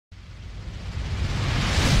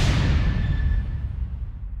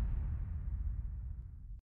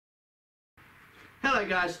Hello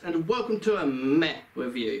guys, and welcome to a meh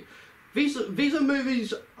review. These are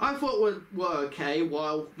movies I thought were okay,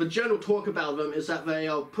 while the general talk about them is that they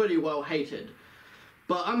are pretty well hated.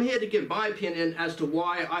 But I'm here to give my opinion as to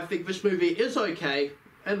why I think this movie is okay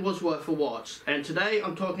and was worth a watch. And today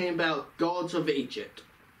I'm talking about Gods of Egypt.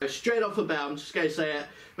 Straight off the bat, I'm just going to say it,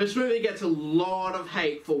 this movie gets a lot of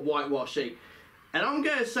hate for whitewashing. And I'm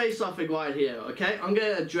going to say something right here, okay? I'm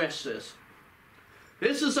going to address this.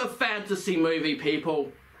 This is a fantasy movie,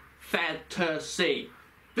 people. Fantasy.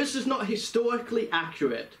 This is not historically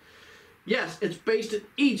accurate. Yes, it's based in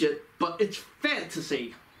Egypt, but it's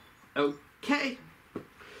fantasy. Okay?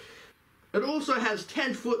 It also has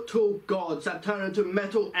 10-foot tall gods that turn into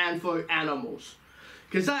metal anthro animals.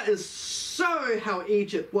 Because that is so how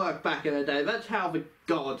Egypt worked back in the day. That's how the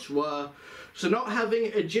gods were. So not having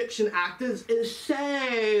Egyptian actors is so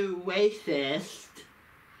racist.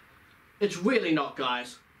 It's really not,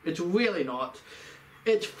 guys. It's really not.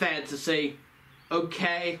 It's fantasy.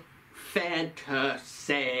 Okay?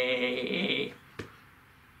 Fantasy.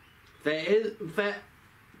 That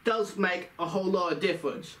does make a whole lot of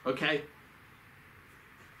difference, okay?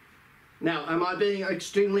 Now, am I being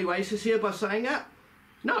extremely racist here by saying that?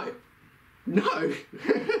 No. No.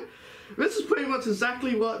 This is pretty much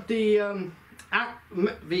exactly what the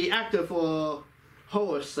actor for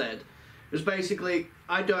Horus said. It's basically,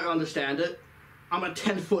 I don't understand it. I'm a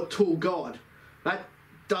 10-foot tall god. That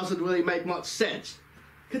doesn't really make much sense.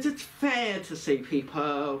 Because it's fantasy,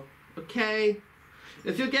 people. Okay?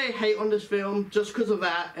 If you're getting hate on this film just because of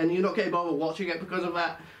that, and you're not getting bothered watching it because of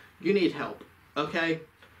that, you need help. Okay?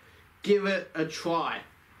 Give it a try.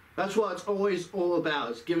 That's what it's always all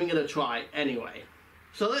about, is giving it a try anyway.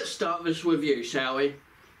 So let's start this review, shall we?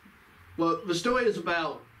 Well, the story is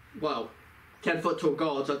about, well, 10-foot tall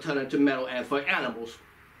gods that turn into metal anthro animals.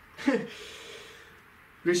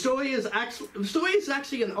 The story is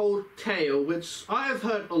actually an old tale which I have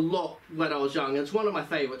heard a lot when I was young. It's one of my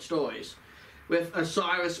favourite stories, with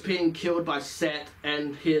Osiris being killed by Set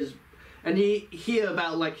and you hear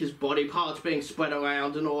about like his body parts being spread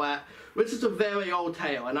around and all that, which is a very old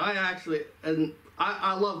tale, and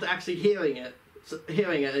I loved actually hearing it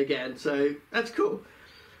again. So that's cool.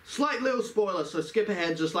 Slight little spoiler, so skip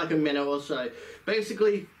ahead just like a minute or so.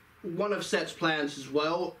 Basically, one of Set's plans as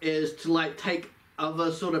well is to like take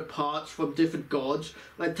other sort of parts from different gods,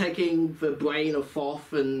 like taking the brain of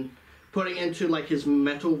Thoth and putting it into like his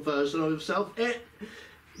metal version of himself. It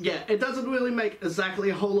doesn't really make exactly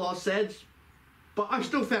a whole lot of sense, but I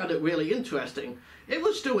still found it really interesting. It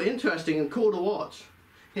was still interesting and cool to watch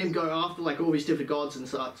him go after like all these different gods and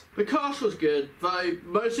such. The cast was good, though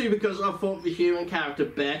mostly because I thought the human character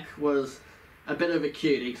Beck was a bit of a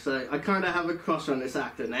cutie, so I kind of have a crush on this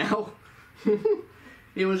actor now.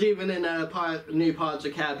 He was even in a new Pirates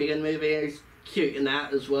of the Caribbean movie, and he's cute in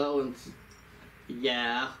that as well, and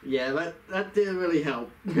yeah, that didn't really help.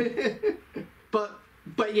 but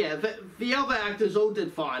yeah, the other actors all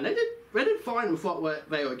did fine. They did fine with what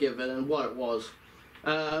they were given and what it was.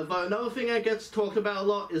 Though another thing that gets talked about a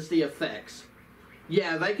lot is the effects.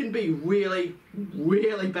 Yeah, they can be really,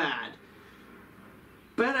 really bad,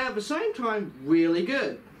 but at the same time, really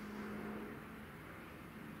good.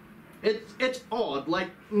 It's odd. Like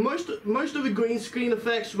most of the green screen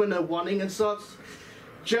effects when they're running and such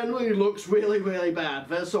generally looks really, really bad.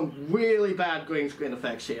 There's some really bad green screen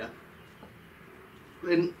effects here.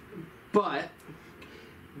 But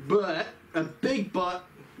a big butt,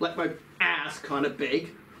 like my ass kind of big,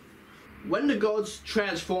 when the gods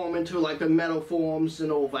transform into like the metal forms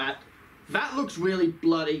and all that, that looks really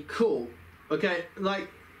bloody cool. Okay, like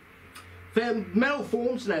their metal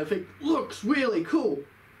forms and everything looks really cool.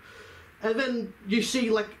 And then you see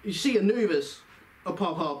Anubis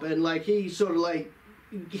pop up, and like he sort of like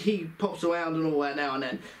he pops around and all that now and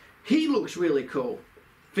then. He looks really cool.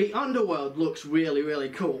 The underworld looks really, really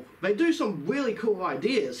cool. They do some really cool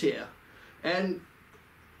ideas here. And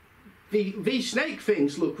the snake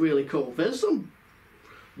things look really cool. There's some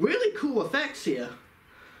really cool effects here.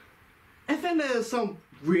 And then there's some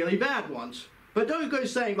really bad ones. But don't go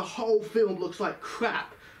saying the whole film looks like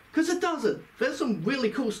crap, because it doesn't. There's some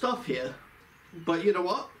really cool stuff here. But you know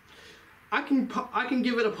what? I can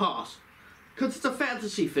give it a pass. Because it's a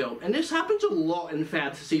fantasy film, and this happens a lot in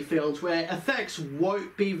fantasy films where effects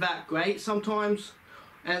won't be that great sometimes,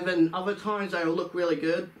 and then other times they'll look really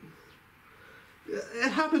good.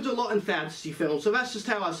 It happens a lot in fantasy films, so that's just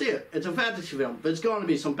how I see it. It's a fantasy film. There's going to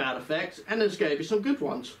be some bad effects, and there's going to be some good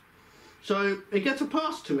ones. So it gets a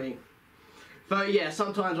pass to me. But yeah,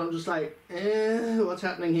 sometimes I'm just like, what's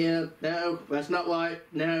happening here? No, that's not right.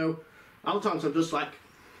 No. Other times I'm just like,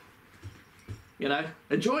 you know,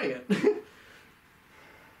 enjoying it.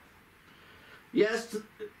 Yes,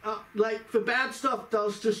 like the bad stuff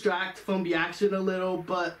does distract from the action a little,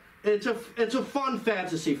 but it's a fun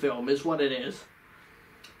fantasy film is what it is.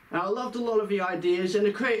 And I loved a lot of the ideas and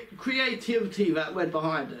the creativity that went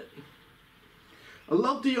behind it. I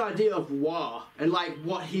loved the idea of War and like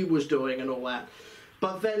what he was doing and all that.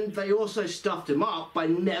 But then they also stuffed him up by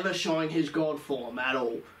never showing his god form at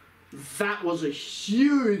all. That was a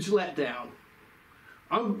huge letdown.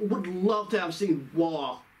 I would love to have seen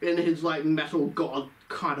War in his like metal god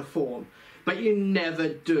kind of form, but you never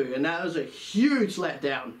do, and that was a huge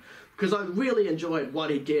letdown because I really enjoyed what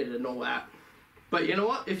he did and all that. But you know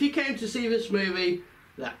what, if you came to see this movie,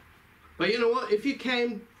 but you know what, if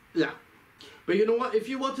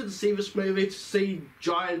you wanted to see this movie to see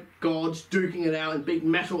giant gods duking it out in big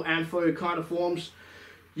metal amphio kind of forms,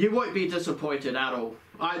 you won't be disappointed at all.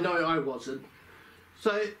 I know I wasn't.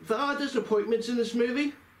 So there are disappointments in this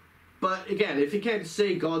movie, but again, if you came to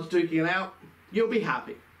see gods duking it out, you'll be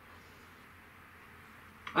happy.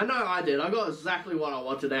 I know I did. I got exactly what I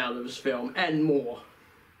wanted out of this film, and more.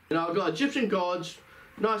 You know, I got Egyptian gods,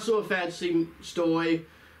 nice little fantasy story,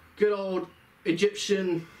 good old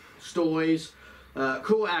Egyptian stories,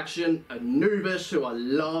 cool action, Anubis, who I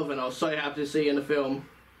love and I was so happy to see in the film.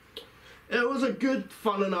 It was a good,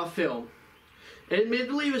 fun enough film.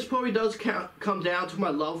 Admittedly, this probably does come down to my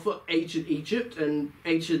love for ancient Egypt and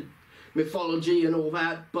ancient mythology and all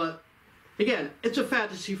that, but again, it's a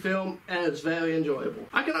fantasy film and it's very enjoyable.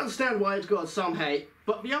 I can understand why it's got some hate,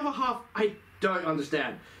 but the other half I don't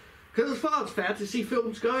understand. Because as far as fantasy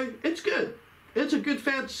films go, it's good. It's a good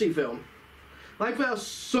fantasy film. Like, there are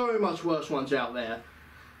so much worse ones out there.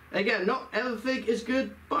 Again, not everything is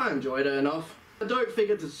good, but I enjoyed it enough. I don't think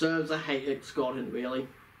it deserves a hate it's gotten, really.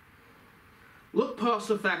 Look past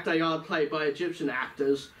the fact they are played by Egyptian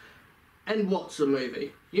actors and watch the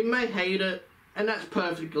movie. You may hate it, and that's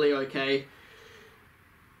perfectly okay,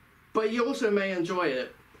 but you also may enjoy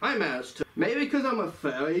it. I managed to. Maybe because I'm a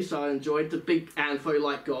furry, so I enjoyed the big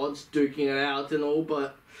amphio-like gods duking it out and all,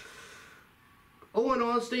 but all in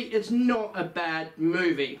honesty, it's not a bad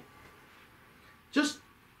movie. Just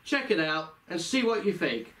check it out and see what you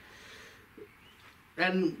think.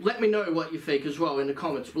 And let me know what you think as well in the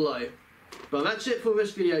comments below. But that's it for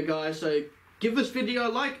this video, guys, so give this video a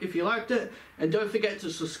like if you liked it, and don't forget to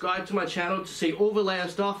subscribe to my channel to see all the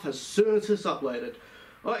latest stuff as soon as it's uploaded.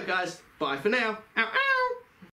 Alright guys, bye for now. Ow, ow!